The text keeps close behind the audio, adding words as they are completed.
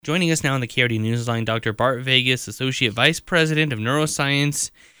Joining us now on the KRDO Newsline, Dr. Bert Vargas, Associate Vice President of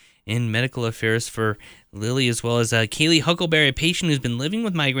Neuroscience and Medical Affairs for Lilly, as well as Kellie Huckelberry, a patient who's been living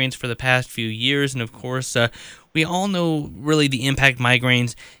with migraines for the past few years. And of course, we all know really the impact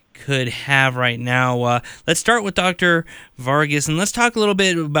migraines could have right now. Let's start with Dr. Vargas, and let's talk a little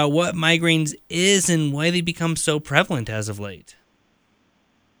bit about what migraines is and why they become so prevalent as of late.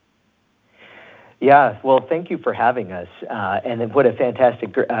 Yeah, well, thank you for having us. And what a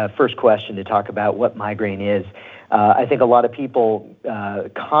fantastic first question to talk about what migraine is. I think a lot of people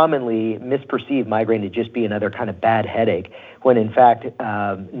commonly misperceive migraine to just be another kind of bad headache, when in fact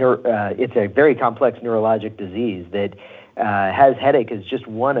it's a very complex neurologic disease that has headache as just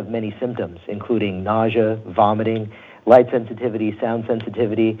one of many symptoms, including nausea, vomiting, light sensitivity, sound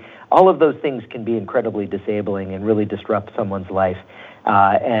sensitivity. All of those things can be incredibly disabling and really disrupt someone's life.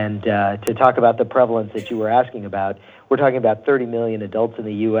 And to talk about the prevalence that you were asking about, we're talking about 30 million adults in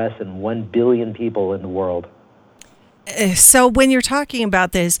the U.S. and 1 billion people in the world. So when you're talking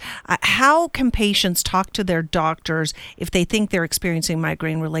about this, how can patients talk to their doctors if they think they're experiencing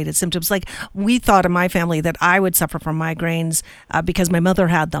migraine-related symptoms? Like, we thought in my family that I would suffer from migraines because my mother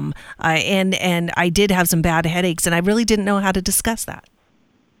had them, and I did have some bad headaches, and I really didn't know how to discuss that.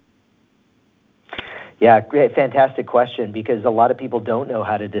 Yeah, great, fantastic question, because a lot of people don't know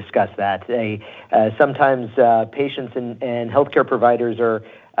how to discuss that. Sometimes patients and healthcare providers are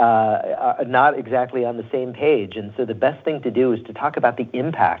not exactly on the same page, and so the best thing to do is to talk about the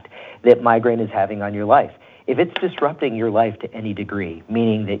impact that migraine is having on your life. If it's disrupting your life to any degree,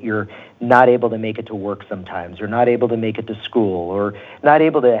 meaning that you're not able to make it to work sometimes, or not able to make it to school, or not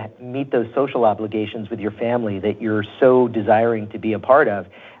able to meet those social obligations with your family that you're so desiring to be a part of,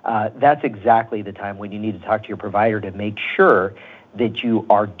 that's exactly the time when you need to talk to your provider to make sure that you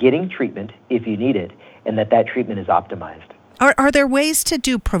are getting treatment if you need it, and that treatment is optimized. Are there ways to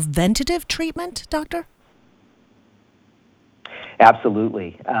do preventative treatment, doctor?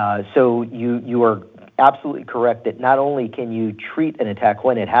 Absolutely. So you are absolutely correct that not only can you treat an attack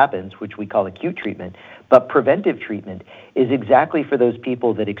when it happens, which we call acute treatment, but preventive treatment is exactly for those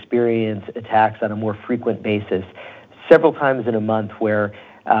people that experience attacks on a more frequent basis, several times in a month, where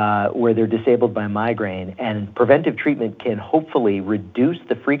they're disabled by migraine, and preventive treatment can hopefully reduce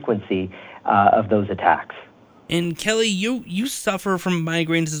the frequency of those attacks. And Kellie, you suffer from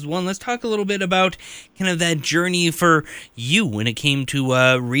migraines as well. Let's talk a little bit about kind of that journey for you when it came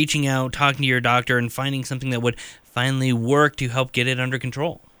to reaching out, talking to your doctor, and finding something that would finally work to help get it under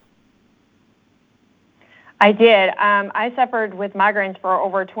control. I did. I suffered with migraines for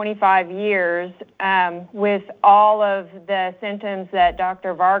over 25 years with all of the symptoms that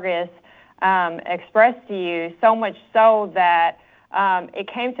Dr. Vargas expressed to you, so much so that it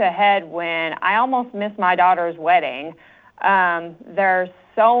came to a head when I almost missed my daughter's wedding. They're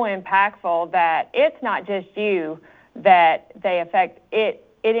so impactful that it's not just you that they affect. It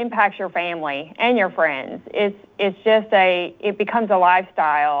impacts your family and your friends. It becomes a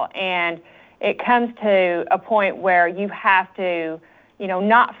lifestyle, and it comes to a point where you have to,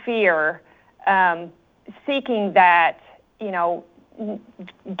 not fear seeking that,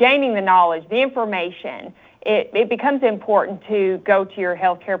 gaining the knowledge, the information. It becomes important to go to your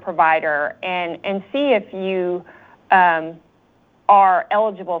healthcare provider and see if you are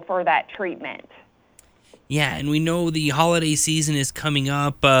eligible for that treatment. Yeah, and we know the holiday season is coming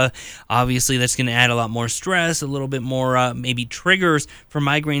up. Obviously, that's going to add a lot more stress, a little bit more maybe triggers for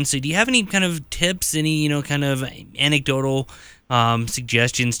migraines. So do you have any kind of tips, any kind of anecdotal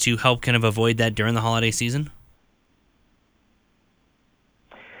suggestions to help kind of avoid that during the holiday season?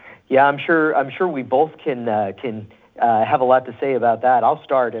 Yeah, I'm sure we both can have a lot to say about that. I'll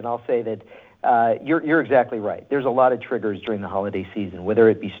start, and I'll say that you're exactly right. There's a lot of triggers during the holiday season, whether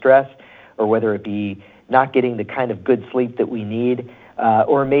it be stress or whether it be not getting the kind of good sleep that we need,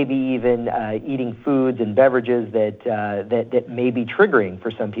 or maybe even eating foods and beverages that may be triggering for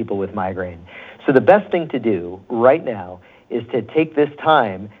some people with migraine. So the best thing to do right now is to take this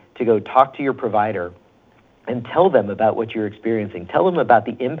time to go talk to your provider and tell them about what you're experiencing. Tell them about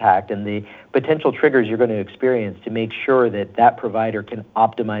the impact and the potential triggers you're going to experience to make sure that provider can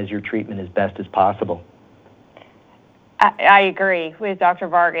optimize your treatment as best as possible. I agree with Dr.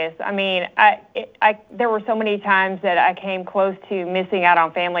 Vargas. I mean, there were so many times that I came close to missing out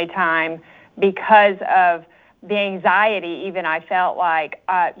on family time because of the anxiety. Even I felt like,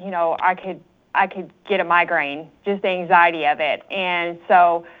 I could get a migraine, just the anxiety of it. And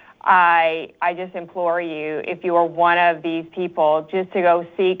so I just implore you, if you are one of these people, just to go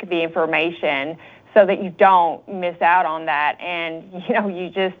seek the information so that you don't miss out on that. And,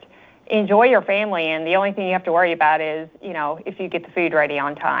 enjoy your family, and the only thing you have to worry about is, if you get the food ready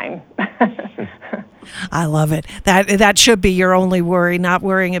on time. I love it. That should be your only worry, not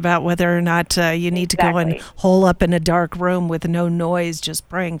worrying about whether or not you need to go and hole up in a dark room with no noise, just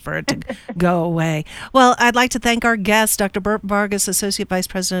praying for it to go away. Well, I'd like to thank our guest, Dr. Bert Vargas, Associate Vice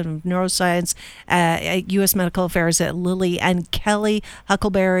President of Neuroscience at U.S. Medical Affairs at Lilly, and Kellie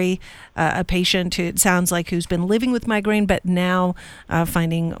Huckelberry, a patient who it sounds like who's been living with migraine, but now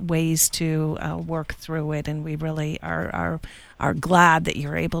finding ways to work through it. And we really are glad that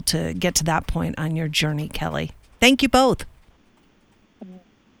you're able to get to that point on your journey, Kellie. Thank you both.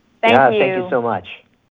 Thank you. Thank you so much.